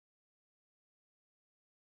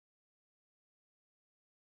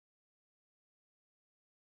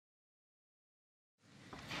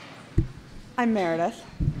I'm Meredith.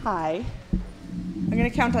 Hi. I'm going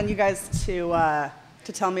to count on you guys to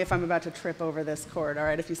tell me if I'm about to trip over this cord, all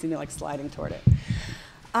right, if you see me like sliding toward it.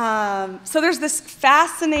 So there's this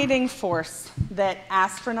fascinating force that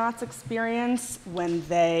astronauts experience when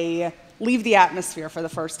they leave the atmosphere for the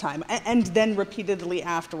first time, and then repeatedly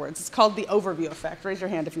afterwards. It's called the overview effect. Raise your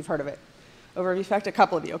hand if you've heard of it. Overview effect, a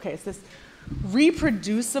couple of you. Okay, it's this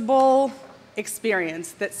reproducible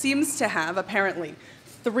experience that seems to have, apparently,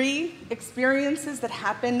 3 experiences that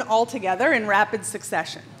happen all together in rapid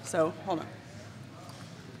succession. So, hold on.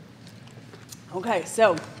 Okay,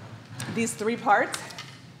 so these 3 parts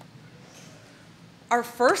are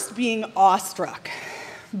first being awestruck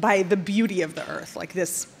by the beauty of the Earth, like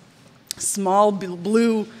this small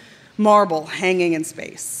blue marble hanging in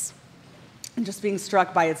space, and just being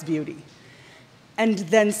struck by its beauty. And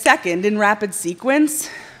then second, in rapid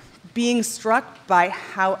sequence, being struck by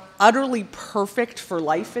how utterly perfect for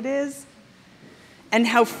life it is and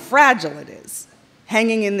how fragile it is,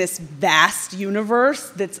 hanging in this vast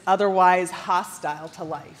universe that's otherwise hostile to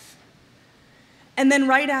life. And then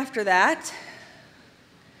right after that,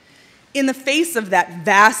 in the face of that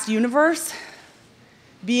vast universe,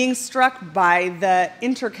 being struck by the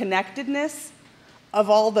interconnectedness of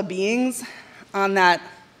all the beings on that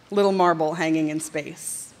little marble hanging in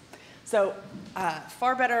space. So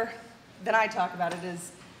far better than I talk about it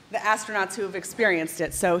is the astronauts who have experienced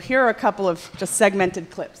it. So here are a couple of just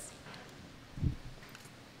segmented clips.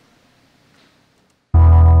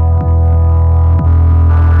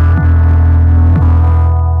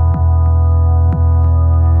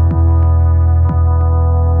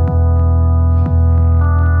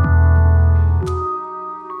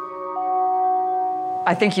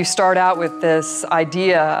 I think you start out with this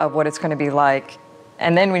idea of what it's going to be like,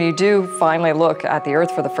 and then when you do finally look at the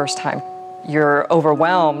Earth for the first time, you're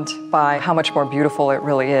overwhelmed by how much more beautiful it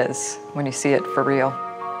really is when you see it for real.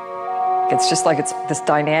 It's just like it's this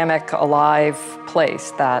dynamic, alive place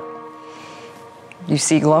that you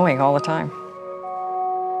see glowing all the time.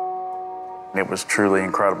 It was truly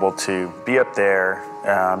incredible to be up there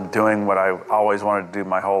doing what I always wanted to do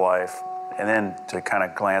my whole life, and then to kind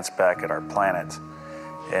of glance back at our planet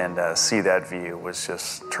and see that view was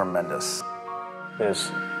just tremendous.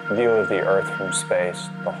 This view of the Earth from space,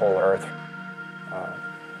 the whole Earth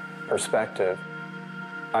perspective,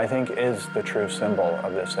 I think is the true symbol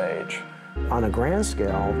of this age. On a grand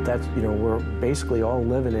scale, that's, we're basically all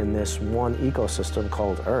living in this one ecosystem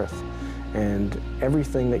called Earth. And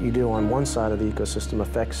everything that you do on one side of the ecosystem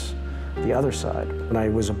affects the other side. When I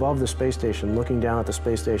was above the space station, looking down at the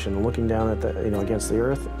space station, looking down at the, against the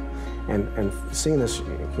Earth, and seeing this,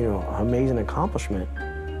 amazing accomplishment,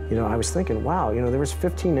 I was thinking, wow, there was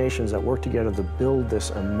 15 nations that worked together to build this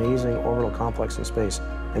amazing orbital complex in space.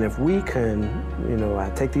 And if we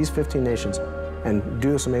can, take these 15 nations and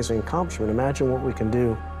do this amazing accomplishment, imagine what we can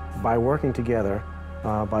do by working together,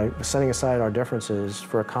 by setting aside our differences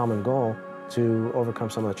for a common goal to overcome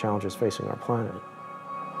some of the challenges facing our planet.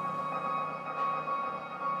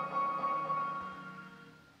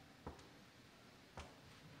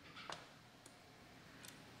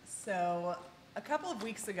 So a couple of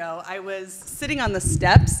weeks ago, I was sitting on the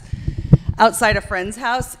steps outside a friend's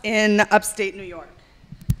house in upstate New York.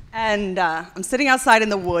 And I'm sitting outside in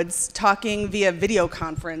the woods talking via video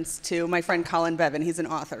conference to my friend Colin Bevan. He's an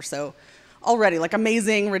author, so already, like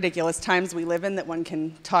amazing, ridiculous times we live in that one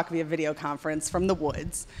can talk via video conference from the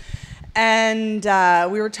woods. And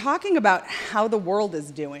we were talking about how the world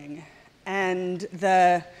is doing and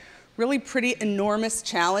the really pretty enormous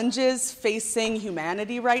challenges facing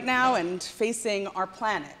humanity right now and facing our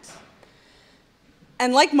planet.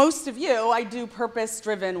 And like most of you, I do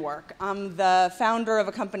purpose-driven work. I'm the founder of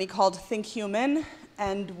a company called Think Human,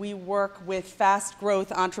 and we work with fast-growth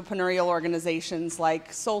entrepreneurial organizations like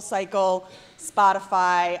SoulCycle,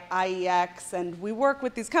 Spotify, IEX, and we work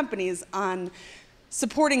with these companies on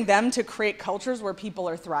supporting them to create cultures where people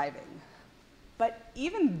are thriving. But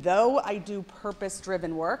even though I do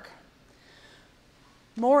purpose-driven work,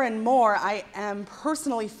 more and more, I am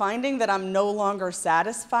personally finding that I'm no longer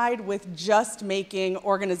satisfied with just making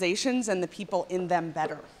organizations and the people in them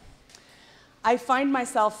better. I find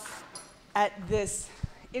myself at this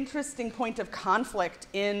interesting point of conflict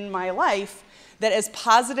in my life that as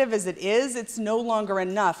positive as it is, it's no longer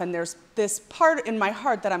enough. And there's this part in my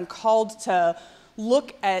heart that I'm called to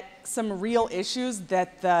look at some real issues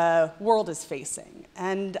that the world is facing.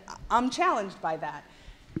 And I'm challenged by that.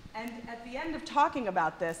 And at the end of talking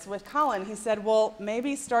about this with Colin, he said, well,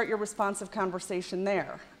 maybe start your responsive conversation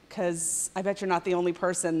there, because I bet you're not the only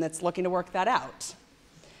person that's looking to work that out.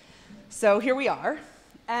 So here we are.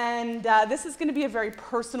 And this is going to be a very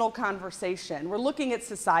personal conversation. We're looking at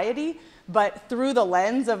society, but through the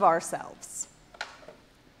lens of ourselves.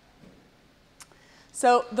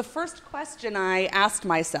 So the first question I asked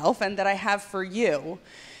myself, and that I have for you,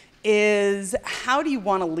 is how do you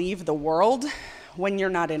want to leave the world when you're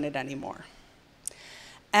not in it anymore?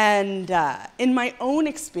 And in my own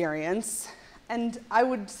experience, and I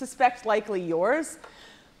would suspect likely yours,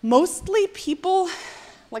 mostly people,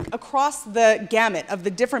 like across the gamut of the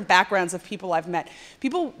different backgrounds of people I've met,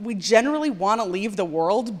 we generally want to leave the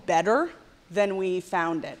world better than we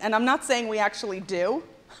found it. And I'm not saying we actually do,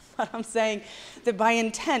 but I'm saying that by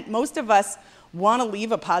intent, most of us want to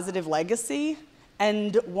leave a positive legacy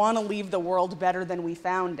and want to leave the world better than we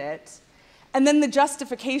found it. And then the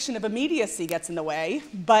justification of immediacy gets in the way,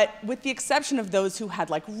 but with the exception of those who had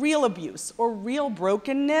like real abuse or real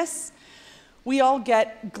brokenness, we all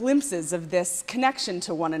get glimpses of this connection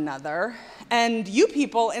to one another. And you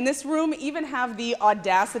people in this room even have the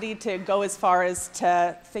audacity to go as far as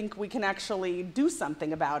to think we can actually do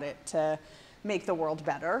something about it to make the world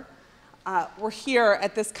better. We're here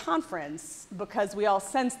at this conference because we all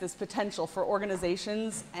sense this potential for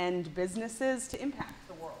organizations and businesses to impact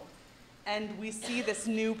the world. And we see this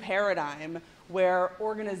new paradigm where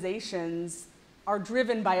organizations are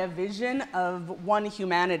driven by a vision of one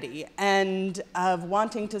humanity and of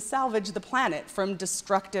wanting to salvage the planet from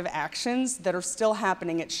destructive actions that are still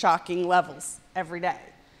happening at shocking levels every day.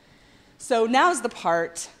 So now's the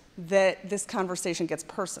part that this conversation gets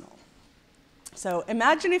personal. So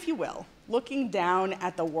imagine, if you will, looking down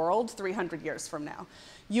at the world 300 years from now.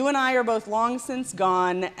 You and I are both long since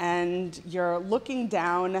gone, and you're looking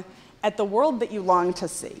down at the world that you long to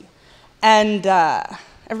see. And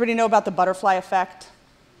everybody know about the butterfly effect?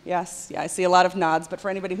 Yes, yeah, I see a lot of nods, but for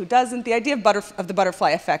anybody who doesn't, the idea of the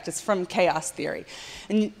butterfly effect is from chaos theory.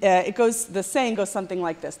 And the saying goes something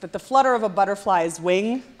like this, that the flutter of a butterfly's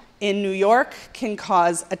wing in New York can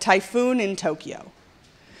cause a typhoon in Tokyo.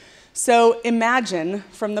 So imagine,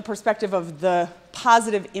 from the perspective of the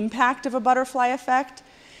positive impact of a butterfly effect,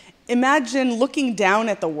 imagine looking down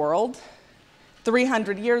at the world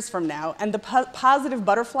 300 years from now and the positive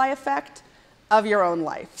butterfly effect of your own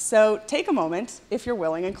life. So take a moment, if you're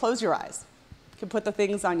willing, and close your eyes. You can put the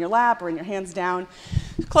things on your lap or in your hands down.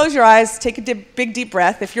 Close your eyes, take a big deep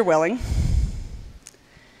breath if you're willing,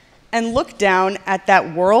 and look down at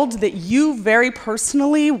that world that you very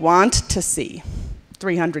personally want to see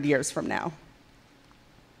 300 years from now.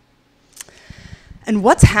 And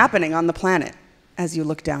what's happening on the planet as you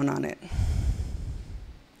look down on it?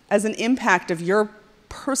 As an impact of your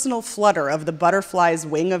personal flutter of the butterfly's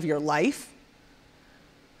wing of your life,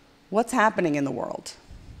 what's happening in the world?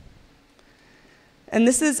 And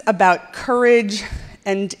this is about courage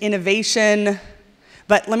and innovation,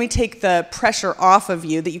 but let me take the pressure off of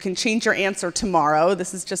you that you can change your answer tomorrow.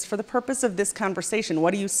 This is just for the purpose of this conversation.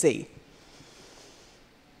 What do you see?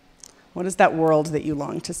 What is that world that you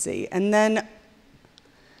long to see? And then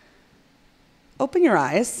open your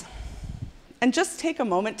eyes and just take a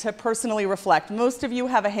moment to personally reflect. Most of you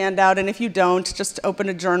have a handout, and if you don't, just open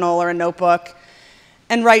a journal or a notebook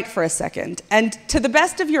and write for a second. And to the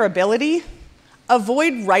best of your ability,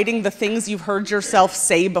 avoid writing the things you've heard yourself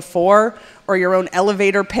say before or your own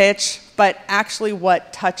elevator pitch, but actually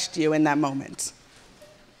what touched you in that moment.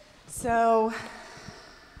 So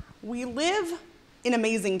we live in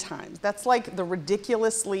amazing times. That's like the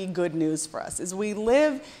ridiculously good news for us, is we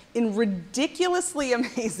live in ridiculously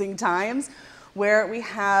amazing times where we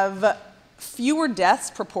have fewer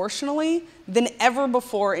deaths proportionally than ever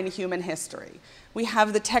before in human history. We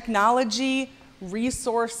have the technology,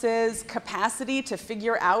 resources, capacity to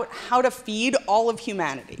figure out how to feed all of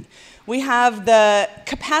humanity. We have the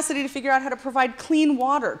capacity to figure out how to provide clean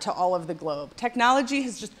water to all of the globe. Technology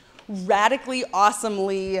has just radically,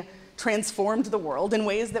 awesomely transformed the world in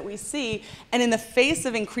ways that we see, and in the face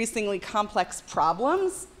of increasingly complex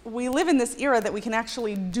problems, we live in this era that we can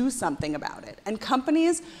actually do something about it. And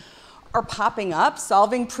companies are popping up,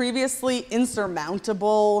 solving previously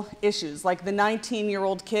insurmountable issues, like the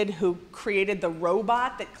 19-year-old kid who created the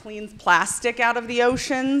robot that cleans plastic out of the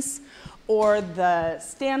oceans, or the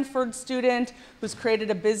Stanford student who's created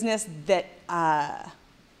a business that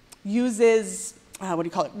uses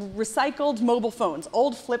recycled mobile phones,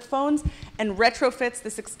 old flip phones, and retrofits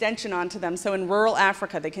this extension onto them. So in rural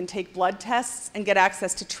Africa, they can take blood tests and get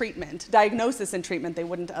access to treatment, diagnosis and treatment they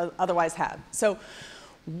wouldn't otherwise have. So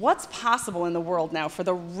what's possible in the world now for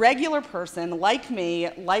the regular person like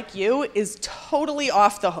me, like you, is totally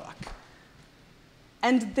off the hook.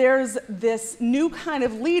 And there's this new kind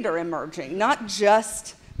of leader emerging, not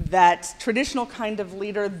just that traditional kind of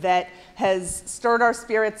leader that has stirred our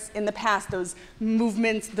spirits in the past, those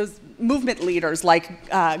movement leaders like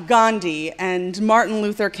Gandhi and Martin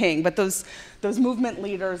Luther King, but those movement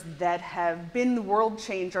leaders that have been world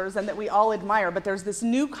changers and that we all admire. But there's this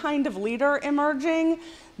new kind of leader emerging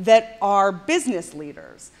that are business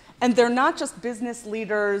leaders. And they're not just business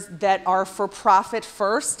leaders that are for profit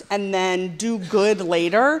first and then do good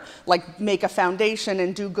later, like make a foundation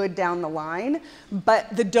and do good down the line,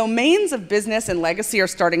 but the domains of business and legacy are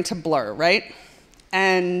starting to blur, right?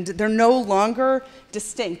 And they're no longer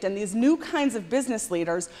distinct. And these new kinds of business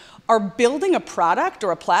leaders are building a product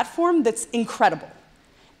or a platform that's incredible.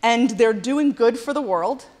 And they're doing good for the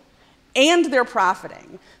world, and they're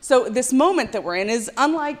profiting. So this moment that we're in is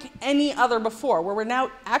unlike any other before, where we're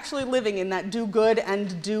now actually living in that do good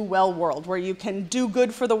and do well world, where you can do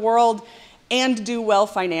good for the world and do well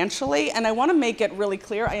financially. And I want to make it really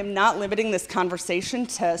clear, I am not limiting this conversation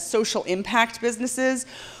to social impact businesses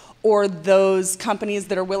or those companies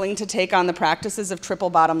that are willing to take on the practices of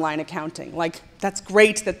triple bottom line accounting. Like, that's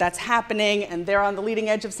great that that's happening and they're on the leading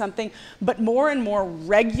edge of something, but more and more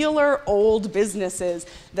regular old businesses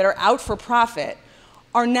that are out for profit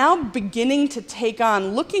are now beginning to take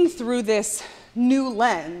on, looking through this new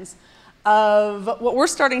lens of what we're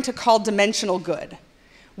starting to call dimensional good,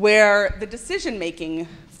 where the decision-making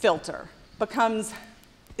filter becomes,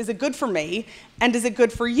 is it good for me, and is it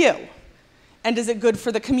good for you? And is it good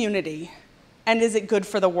for the community? And is it good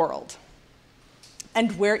for the world?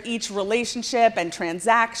 And where each relationship and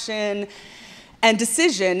transaction and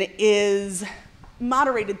decision is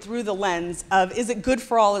moderated through the lens of, is it good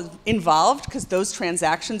for all involved? Because those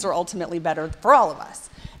transactions are ultimately better for all of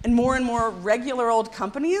us. And more regular old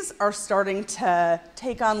companies are starting to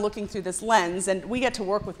take on looking through this lens, and we get to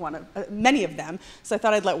work with many of them, so I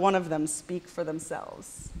thought I'd let one of them speak for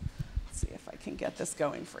themselves. Let's see if I can get this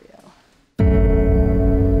going for you.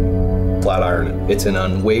 Flatiron, it's an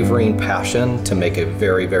unwavering passion to make a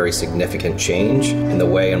very, very significant change in the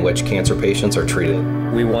way in which cancer patients are treated.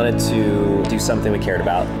 We wanted to do something we cared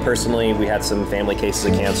about. Personally, we had some family cases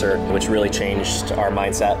of cancer, which really changed our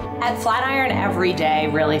mindset. At Flatiron, every day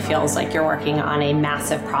really feels like you're working on a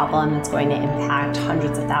massive problem that's going to impact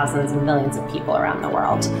hundreds of thousands and millions of people around the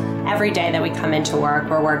world. Every day that we come into work,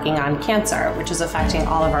 we're working on cancer, which is affecting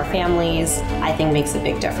all of our families. I think makes a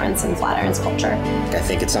big difference in Flatiron's culture. I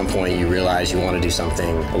think at some point you realize you want to do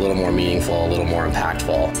something a little more meaningful, a little more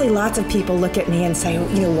impactful. Lots of people look at me and say,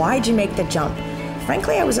 why'd you make the jump?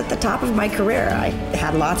 Frankly, I was at the top of my career. I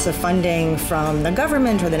had lots of funding from the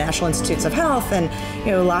government or the National Institutes of Health and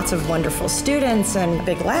lots of wonderful students and a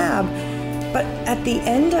big lab. But at the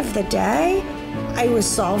end of the day, I was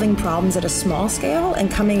solving problems at a small scale,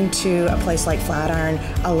 and coming to a place like Flatiron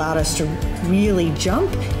allowed us to really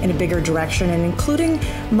jump in a bigger direction, and including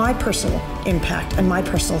my personal impact and my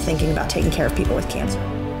personal thinking about taking care of people with cancer.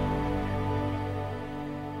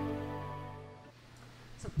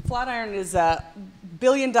 So Flatiron is a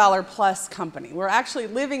billion-dollar-plus company. We're actually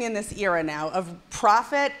living in this era now of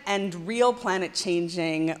profit and real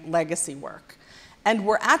planet-changing legacy work. And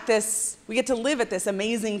we get to live at this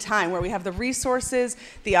amazing time where we have the resources,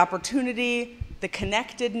 the opportunity, the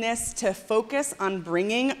connectedness to focus on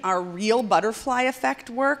bringing our real butterfly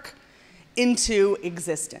effect work into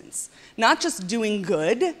existence. Not just doing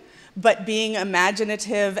good, but being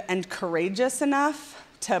imaginative and courageous enough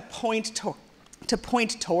to point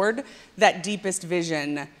toward that deepest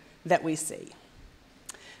vision that we see.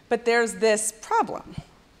 But there's this problem.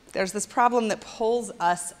 There's this problem that pulls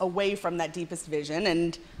us away from that deepest vision,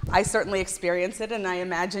 and I certainly experience it, and I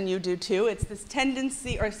imagine you do too. It's this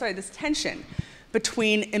this tension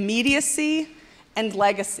between immediacy and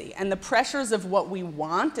legacy, and the pressures of what we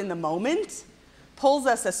want in the moment pulls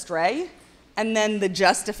us astray, and then the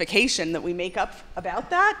justification that we make up about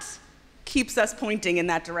that keeps us pointing in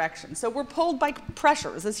that direction. So we're pulled by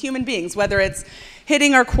pressures as human beings, whether it's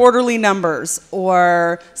hitting our quarterly numbers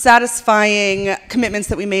or satisfying commitments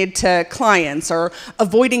that we made to clients or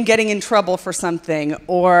avoiding getting in trouble for something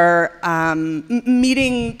or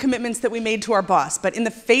meeting commitments that we made to our boss. But in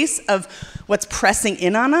the face of what's pressing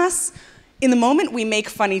in on us, in the moment we make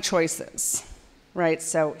funny choices, right?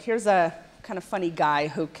 So here's a kind of funny guy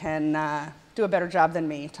who can do a better job than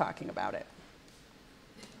me talking about it.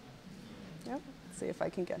 See if I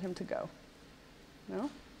can get him to go. No?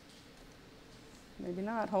 Maybe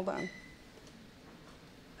not. Hold on.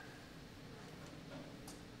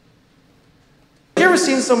 You ever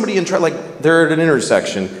seen somebody they're at an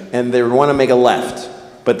intersection and they want to make a left,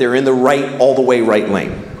 but they're in the all the way right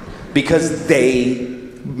lane because they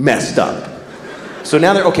messed up. So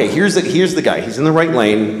now here's the guy. He's in the right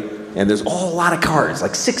lane. and there's a lot of cars,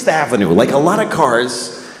 like 6th Avenue, like a lot of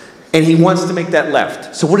cars, and he wants to make that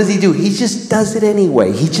left. So what does he do? He just does it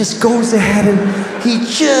anyway. He just goes ahead and he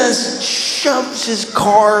just shoves his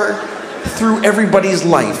car through everybody's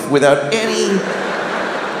life without any,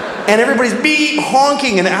 and everybody's beep,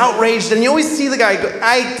 honking and outraged, and you always see the guy go,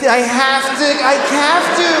 I have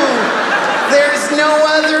to. There's no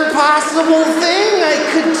other possible thing I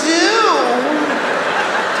could do.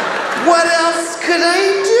 What else could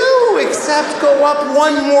I do except go up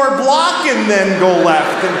one more block and then go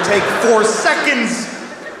left and take 4 seconds?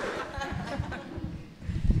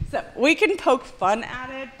 So we can poke fun at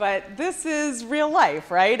it, but this is real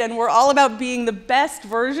life, right? And we're all about being the best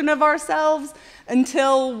version of ourselves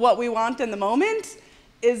until what we want in the moment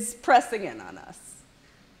is pressing in on us.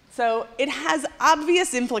 So it has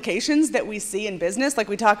obvious implications that we see in business. Like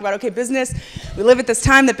we talk about, okay, business, we live at this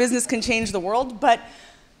time that business can change the world, but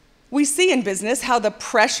we see in business how the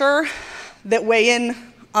pressure that weigh in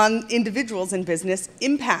on individuals in business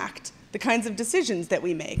impact the kinds of decisions that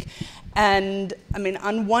we make. And I mean,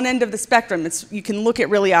 on one end of the spectrum, you can look at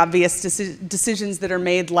really obvious decisions that are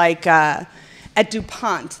made, like at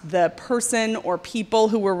DuPont, the person or people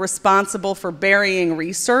who were responsible for burying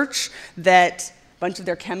research that a bunch of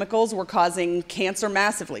their chemicals were causing cancer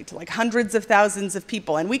massively to like hundreds of thousands of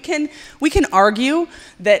people. And we can argue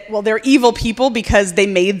that, well, they're evil people because they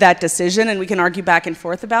made that decision, and we can argue back and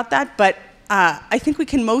forth about that, but I think we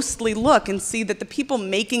can mostly look and see that the people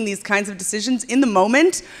making these kinds of decisions in the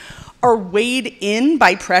moment are weighed in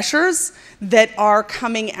by pressures that are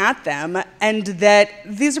coming at them, and that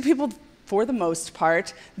these are people, for the most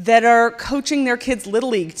part, that are coaching their kids' Little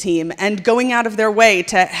League team and going out of their way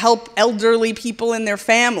to help elderly people in their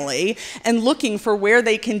family and looking for where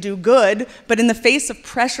they can do good, but in the face of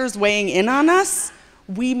pressures weighing in on us,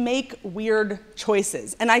 we make weird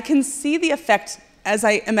choices. And I can see the effect, as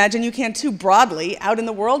I imagine you can too, broadly out in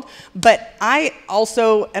the world, but I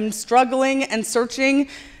also am struggling and searching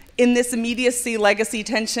in this immediacy legacy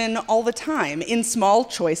tension all the time, in small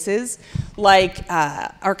choices, like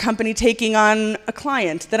our company taking on a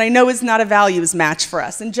client that I know is not a values match for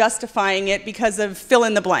us and justifying it because of fill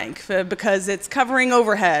in the blank, because it's covering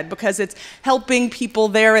overhead, because it's helping people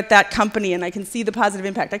there at that company and I can see the positive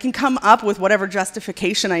impact. I can come up with whatever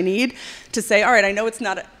justification I need to say, all right, I know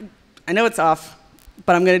it's off,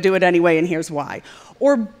 but I'm going to do it anyway, and here's why.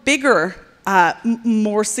 Or bigger,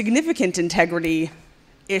 more significant integrity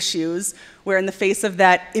issues, where in the face of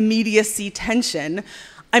that immediacy tension,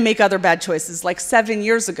 I make other bad choices. Like 7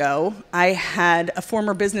 years ago, I had a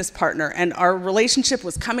former business partner, and our relationship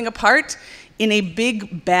was coming apart in a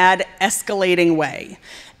big, bad, escalating way.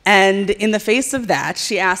 And in the face of that,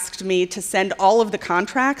 she asked me to send all of the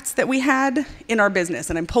contracts that we had in our business.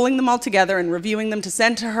 And I'm pulling them all together and reviewing them to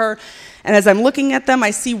send to her. And as I'm looking at them,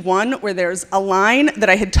 I see one where there's a line that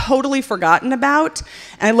I had totally forgotten about.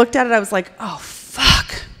 And I looked at it, I was like, oh,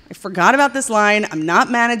 fuck. I forgot about this line. I'm not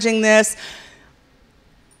managing this.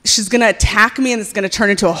 She's going to attack me, and it's going to turn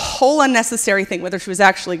into a whole unnecessary thing. Whether she was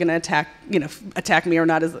actually going to attack me or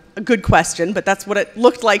not is a good question, but that's what it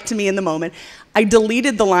looked like to me in the moment. I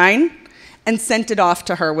deleted the line and sent it off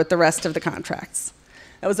to her with the rest of the contracts.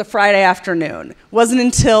 That was a Friday afternoon. It wasn't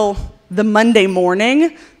until the Monday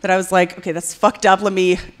morning that I was like, okay, that's fucked up. Let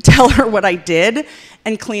me tell her what I did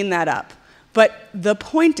and clean that up. But the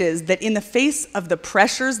point is that in the face of the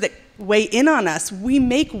pressures that weigh in on us, we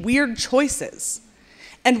make weird choices.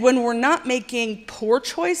 And when we're not making poor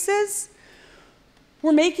choices,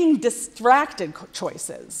 we're making distracted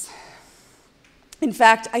choices. In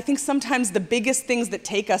fact, I think sometimes the biggest things that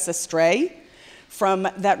take us astray from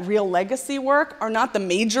that real legacy work are not the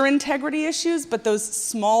major integrity issues, but those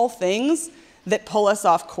small things that pull us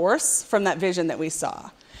off course from that vision that we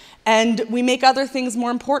saw. And we make other things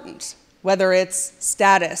more important, whether it's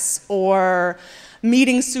status or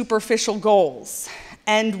meeting superficial goals.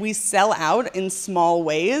 And we sell out in small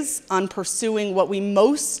ways on pursuing what we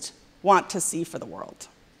most want to see for the world.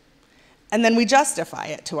 And then we justify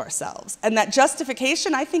it to ourselves. And that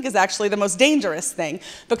justification, I think, is actually the most dangerous thing,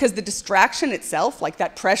 because the distraction itself, like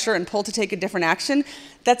that pressure and pull to take a different action,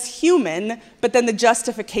 that's human, but then the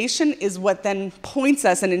justification is what then points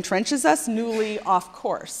us and entrenches us newly off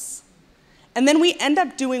course. And then we end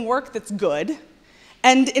up doing work that's good,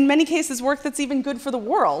 and in many cases work that's even good for the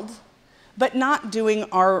world, but not doing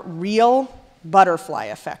our real butterfly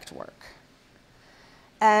effect work.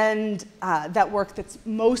 And that work that's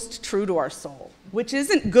most true to our soul, which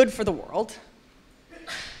isn't good for the world,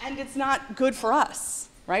 and it's not good for us,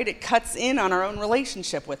 right? It cuts in on our own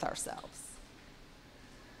relationship with ourselves.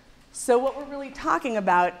 So what we're really talking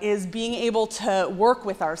about is being able to work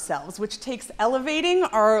with ourselves, which takes elevating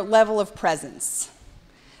our level of presence.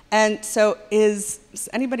 And so is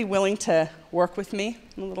anybody willing to work with me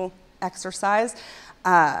in a little exercise,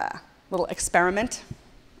 little experiment?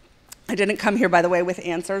 I didn't come here, by the way, with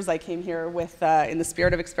answers. I came here with, in the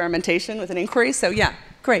spirit of experimentation, with an inquiry. So yeah,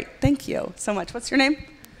 great, thank you so much. What's your name?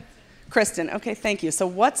 Kristen, okay, thank you. So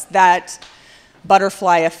what's that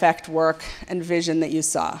butterfly effect work and vision that you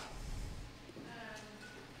saw?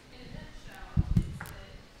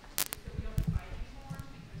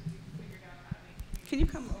 Can you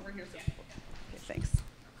come over here? Okay, thanks.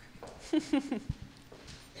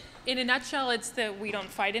 In a nutshell, it's that we don't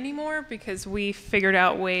fight anymore because we figured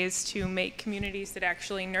out ways to make communities that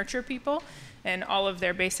actually nurture people and all of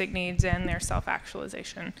their basic needs and their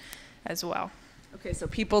self-actualization as well. Okay, so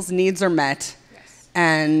people's needs are met, yes,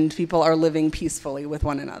 and people are living peacefully with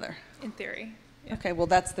one another. In theory. Yeah. Okay, well,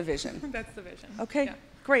 that's the vision. That's the vision. Okay, yeah.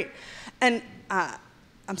 Great. And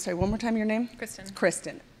I'm sorry, one more time your name? Kristen. It's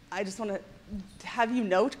Kristen. I just want to have you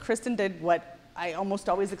note, Kristen did what I almost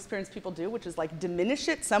always experience people do, which is like diminish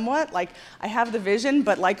it somewhat. Like, I have the vision,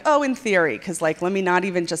 but like, oh, in theory, because like, let me not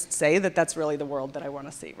even just say that that's really the world that I want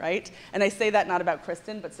to see, right? And I say that not about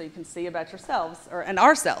Kristen, but so you can see about yourselves, and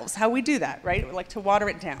ourselves, how we do that, right? We like to water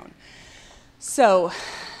it down. So,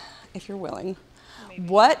 if you're willing,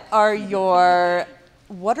 what are your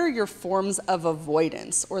forms of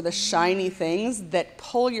avoidance, or the shiny things that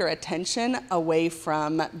pull your attention away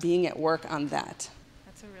from being at work on that?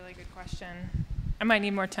 That's a really good question. I might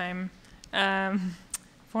need more time.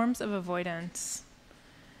 Forms of avoidance.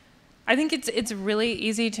 I think it's really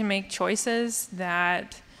easy to make choices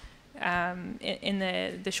that in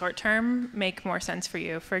the short term make more sense for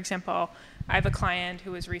you. For example, I have a client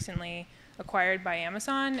who was recently acquired by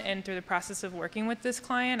Amazon, and through the process of working with this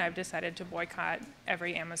client, I've decided to boycott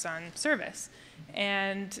every Amazon service.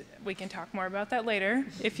 And we can talk more about that later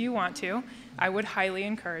if you want to. I would highly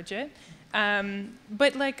encourage it.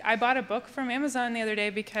 But like, I bought a book from Amazon the other day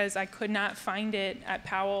because I could not find it at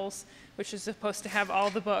Powell's, which is supposed to have all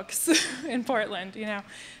the books in Portland, you know.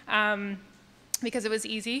 Because it was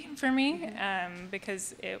easy for me,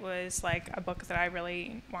 because it was like a book that I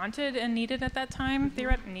really wanted and needed at that time,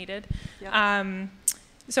 theoretically needed. Yep.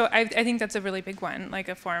 So I think that's a really big one, like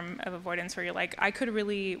a form of avoidance where you're like, I could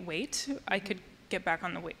really wait. I could get back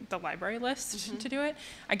on the library list to do it.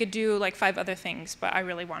 I could do like 5 other things, but I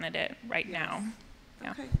really wanted it right now.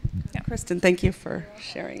 Yeah. Okay. Yeah. Kristen, thank you for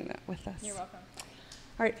sharing that with us. You're welcome.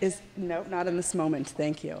 All right, no, not in this moment,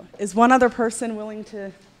 thank you. Is one other person willing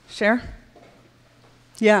to share?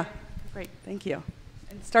 Yeah, great, thank you.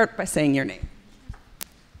 And start by saying your name.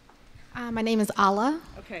 My name is Ala.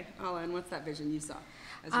 Okay, Ala, and what's that vision you saw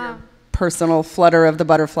as your personal flutter of the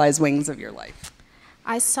butterfly's wings of your life?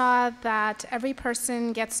 I saw that every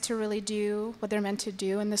person gets to really do what they're meant to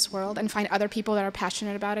do in this world and find other people that are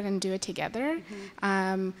passionate about it and do it together.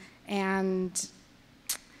 They're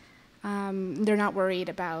not worried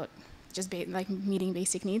about just like meeting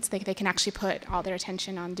basic needs. They can actually put all their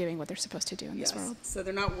attention on doing what they're supposed to do in this world. So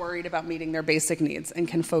they're not worried about meeting their basic needs and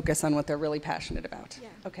can focus on what they're really passionate about. Yeah.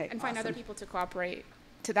 Okay. And find other people to cooperate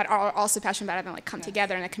that are also passionate about it and like come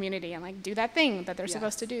together in a community and like do that thing that they're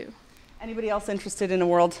supposed to do. Anybody else interested in a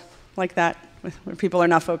world like that, where people are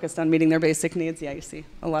not focused on meeting their basic needs? Yeah, you see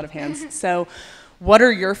a lot of hands. So what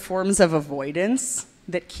are your forms of avoidance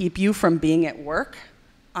that keep you from being at work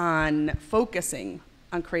on focusing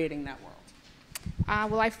on creating that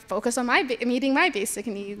world? Well, I focus on meeting my basic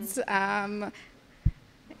needs. I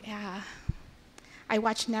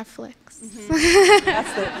watch Netflix.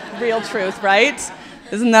 That's the real truth, right?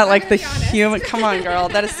 Isn't that like the human? Come on, girl.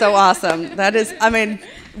 That is so awesome. That is, I mean,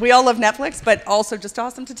 we all love Netflix, but also just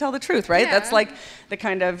awesome to tell the truth, right? Yeah. That's like the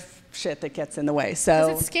kind of shit that gets in the way. So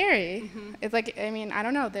it's scary. It's like, I mean, I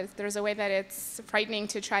don't know. There's a way that it's frightening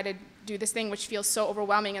to try to do this thing which feels so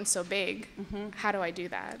overwhelming and so big. How do I do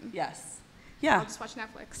that? Yes. Yeah. I'll just watch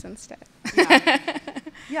Netflix instead.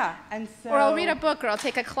 Yeah. And so. Or I'll read a book or I'll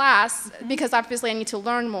take a class because obviously I need to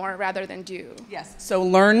learn more rather than do. Yes. So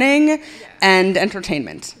learning and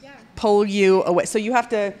entertainment pull you away. So you have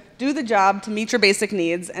to do the job to meet your basic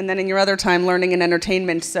needs, and then in your other time, learning and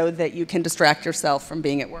entertainment so that you can distract yourself from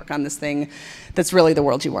being at work on this thing that's really the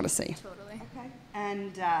world you want to see. Totally. Okay.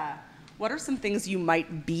 And what are some things you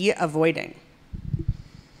might be avoiding?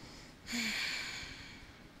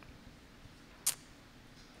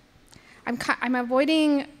 I'm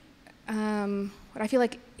avoiding what I feel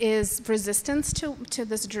like is resistance to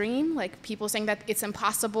this dream, like people saying that it's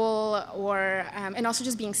impossible, or and also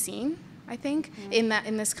just being seen, I think, in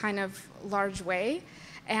this kind of large way.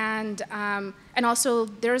 And also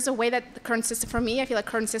there's a way that the current system, for me, I feel like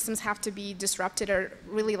current systems have to be disrupted or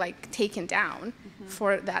really like taken down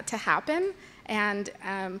for that to happen. And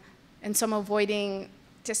so I'm avoiding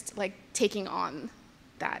just like taking on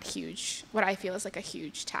that huge, what I feel is like a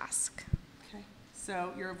huge task. Okay.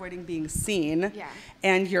 So you're avoiding being seen. Yeah.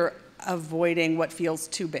 And you're avoiding what feels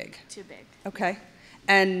too big. Too big. Okay.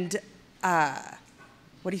 And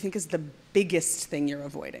what do you think is the biggest thing you're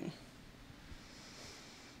avoiding?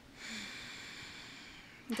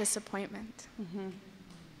 Disappointment. Anybody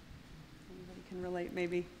can relate,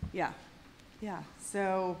 maybe? Yeah. Yeah.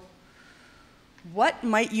 So what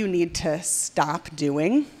might you need to stop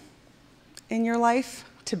doing in your life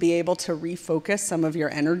to be able to refocus some of your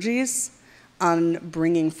energies on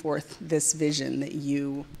bringing forth this vision that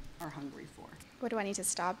you are hungry for? What do I need to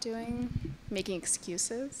stop doing? Making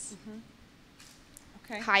excuses.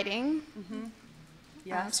 Okay. Hiding.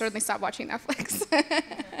 Yes. Certainly stop watching Netflix.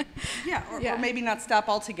 Yeah, or maybe not stop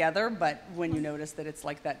altogether, but when you notice that it's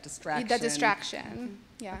like that distraction. The distraction,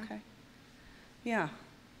 yeah. Okay. Yeah.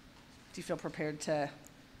 Do you feel prepared to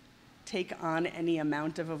take on any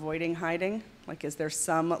amount of avoiding hiding? Like, is there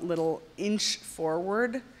some little inch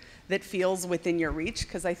forward that feels within your reach?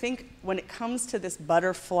 Because I think when it comes to this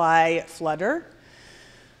butterfly flutter,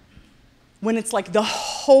 when it's like the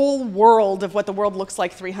whole world of what the world looks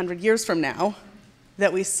like 300 years from now,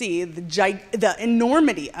 that we see, the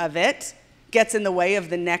enormity of it gets in the way of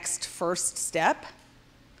the next first step.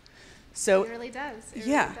 So it really does. It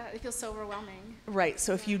yeah. Really does. It feels so overwhelming. Right.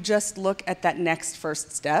 So if you just look at that next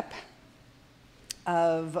first step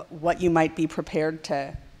of what you might be prepared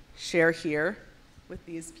to share here with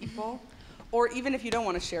these people, or even if you don't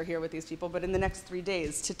want to share here with these people, but in the next 3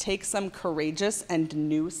 days, to take some courageous and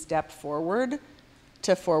new step forward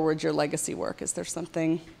to forward your legacy work. Is there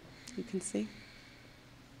something you can see?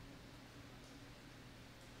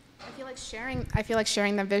 I feel like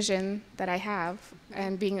sharing the vision that I have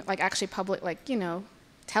and being like actually public, like, you know,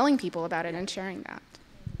 telling people about it and sharing that.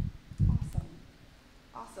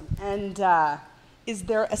 Awesome. And is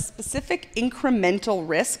there a specific incremental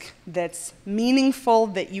risk that's meaningful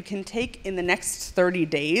that you can take in the next 30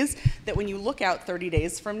 days, that when you look out 30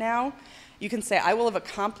 days from now, you can say, I will have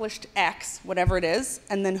accomplished X, whatever it is,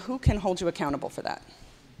 and then who can hold you accountable for that?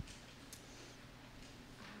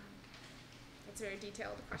 That's a very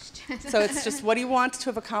detailed question. So it's just, what do you want to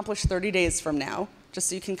have accomplished 30 days from now? Just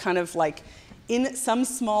so you can kind of like, in some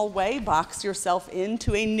small way, box yourself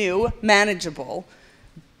into a new, manageable,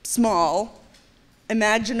 small,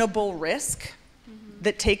 imaginable risk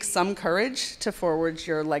that takes some courage to forward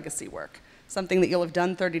your legacy work. Something that you'll have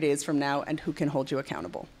done 30 days from now, and who can hold you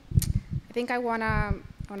accountable. I think I wanna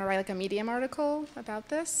write like a Medium article about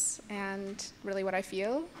this and really what I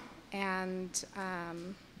feel. And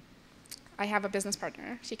I have a business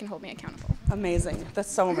partner. She can hold me accountable. Amazing. That's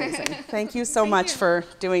so amazing. Thank you so much for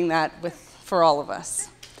doing that for all of us.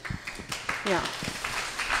 Yeah.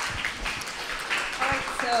 All right,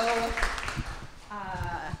 so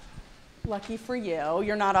lucky for you,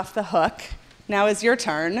 you're not off the hook. Now is your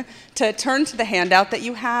turn to turn to the handout that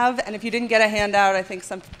you have. And if you didn't get a handout, I think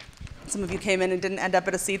some of you came in and didn't end up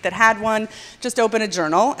at a seat that had one, just open a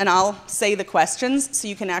journal and I'll say the questions so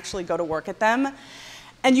you can actually go to work at them.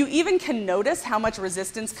 And you even can notice how much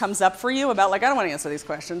resistance comes up for you about, like, I don't want to answer these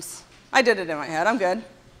questions. I did it in my head, I'm good,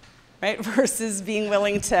 right? Versus being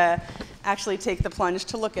willing to actually take the plunge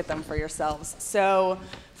to look at them for yourselves. So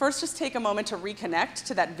first, just take a moment to reconnect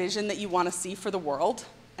to that vision that you want to see for the world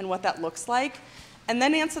and what that looks like. And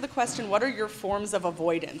then answer the question, what are your forms of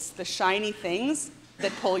avoidance, the shiny things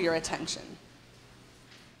that pull your attention?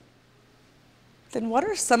 Then what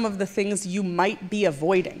are some of the things you might be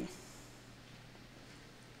avoiding?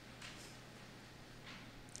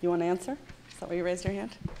 You want to answer? Is that why you raised your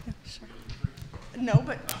hand? Yeah, sure. No,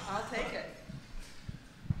 but I'll take it.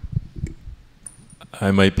 I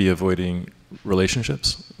might be avoiding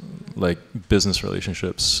relationships, like business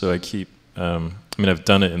relationships. So I keep, I mean, I've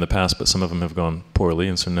done it in the past, but some of them have gone poorly.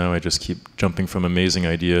 And so now I just keep jumping from amazing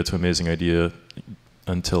idea to amazing idea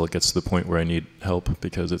until it gets to the point where I need help,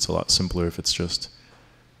 because it's a lot simpler if it's just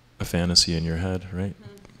a fantasy in your head, right?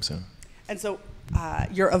 Mm-hmm. And so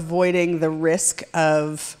you're avoiding the risk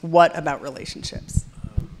of what about relationships?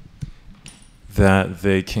 That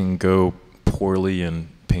they can go poorly and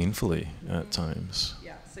painfully at times.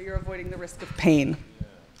 Yeah, so you're avoiding the risk of pain.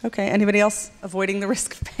 Okay, anybody else avoiding the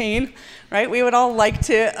risk of pain? Right, we would all like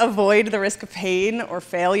to avoid the risk of pain or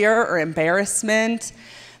failure or embarrassment,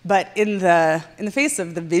 but in the face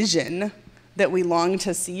of the vision that we long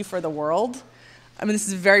to see for the world, I mean, this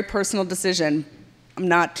is a very personal decision. I'm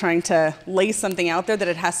not trying to lay something out there that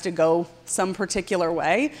it has to go some particular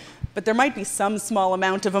way, but there might be some small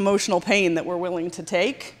amount of emotional pain that we're willing to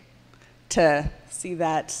take to see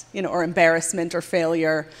that, or embarrassment or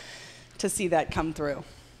failure, to see that come through.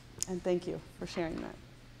 And thank you for sharing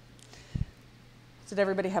that. Did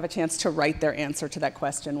everybody have a chance to write their answer to that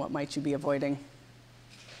question? What might you be avoiding?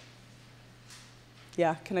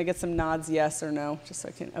 Yeah, can I get some nods, yes or no? Just so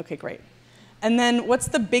I can, okay, great. And then what's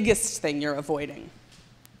the biggest thing you're avoiding?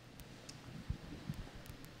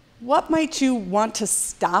 What might you want to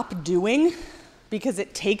stop doing because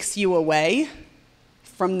it takes you away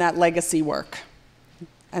from that legacy work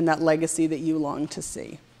and that legacy that you long to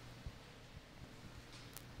see?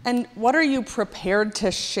 And what are you prepared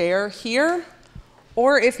to share here,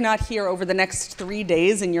 or if not here, over the next 3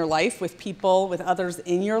 days in your life with people, with others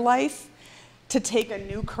in your life, to take a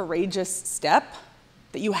new courageous step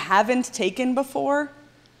that you haven't taken before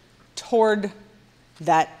toward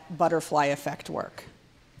that butterfly effect work?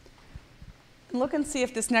 Look and see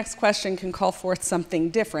if this next question can call forth something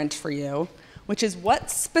different for you, which is, what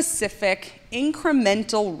specific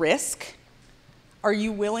incremental risk are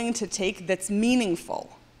you willing to take that's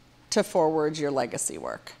meaningful to forward your legacy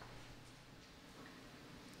work?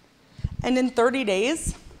 And in 30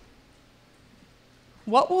 days,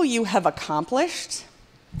 what will you have accomplished?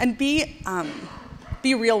 And be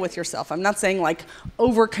real with yourself. I'm not saying like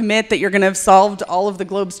overcommit that you're going to have solved all of the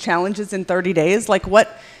globe's challenges in 30 days. Like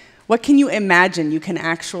what can you imagine you can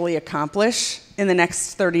actually accomplish in the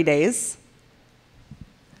next 30 days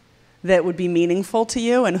that would be meaningful to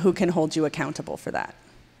you, and who can hold you accountable for that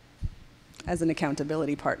as an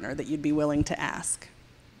accountability partner that you'd be willing to ask?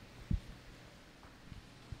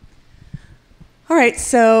 All right,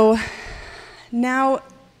 so now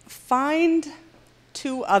find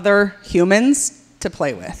 2 other humans to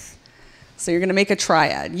play with. So you're going to make a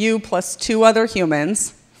triad. You plus 2 other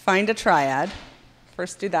humans. Find a triad.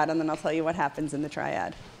 First do that, and then I'll tell you what happens in the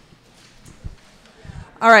triad.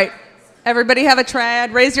 All right, everybody have a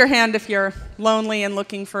triad? Raise your hand if you're lonely and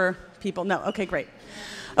looking for people. No, okay, great.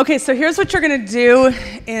 Okay, so here's what you're going to do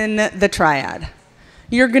in the triad.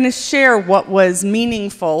 You're going to share what was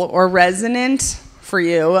meaningful or resonant for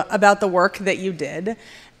you about the work that you did.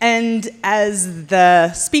 And as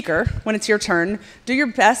the speaker, when it's your turn, do your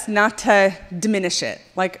best not to diminish it.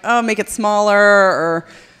 Like, oh, make it smaller, or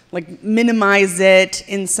like minimize it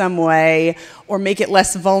in some way, or make it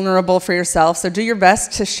less vulnerable for yourself. So do your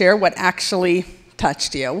best to share what actually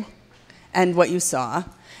touched you and what you saw.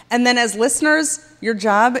 And then as listeners, your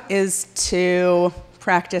job is to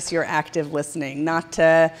practice your active listening, not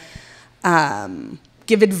to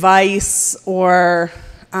give advice or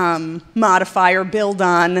modify or build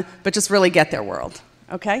on, but just really get their world,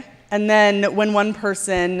 okay? And then when one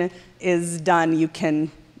person is done, you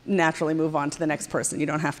can naturally move on to the next person. You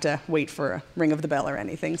don't have to wait for a ring of the bell or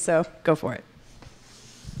anything, so go for it.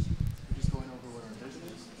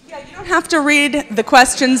 Yeah, you don't have to read the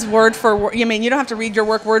questions word for word. You don't have to read your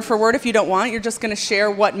work word for word if you don't want. You're just going to share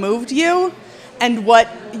what moved you and what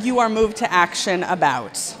you are moved to action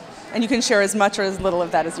about. And you can share as much or as little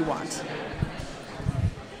of that as you want.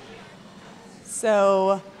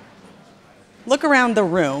 So look around the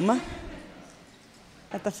room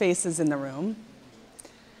at the faces in the room.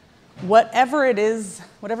 Whatever it is,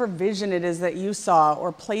 whatever vision it is that you saw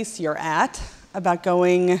or place you're at about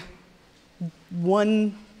going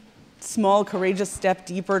one small, courageous step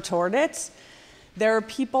deeper toward it, there are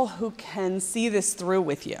people who can see this through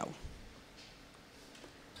with you.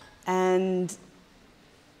 And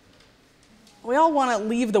we all want to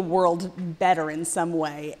leave the world better in some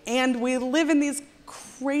way. And we live in these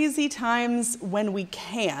crazy times when we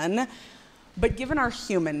can. But given our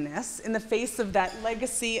humanness, in the face of that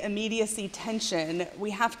legacy, immediacy tension,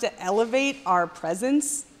 we have to elevate our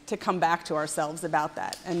presence to come back to ourselves about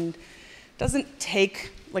that. And it doesn't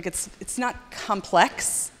take, it's not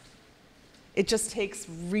complex. It just takes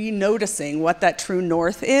re-noticing what that true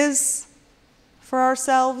north is for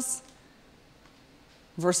ourselves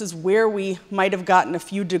versus where we might have gotten a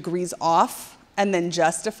few degrees off and then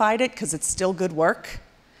justified it because it's still good work.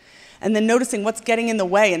 And then noticing what's getting in the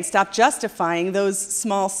way and stop justifying those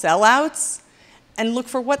small sellouts and look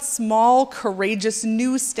for what small, courageous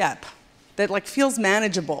new step that feels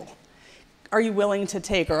manageable are you willing to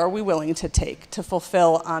take, or are we willing to take to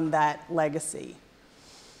fulfill on that legacy?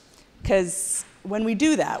 Because when we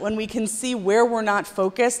do that, when we can see where we're not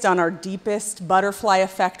focused on our deepest butterfly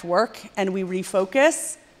effect work and we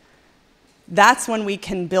refocus, that's when we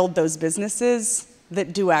can build those businesses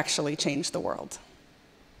that do actually change the world.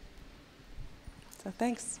 So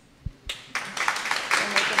thanks.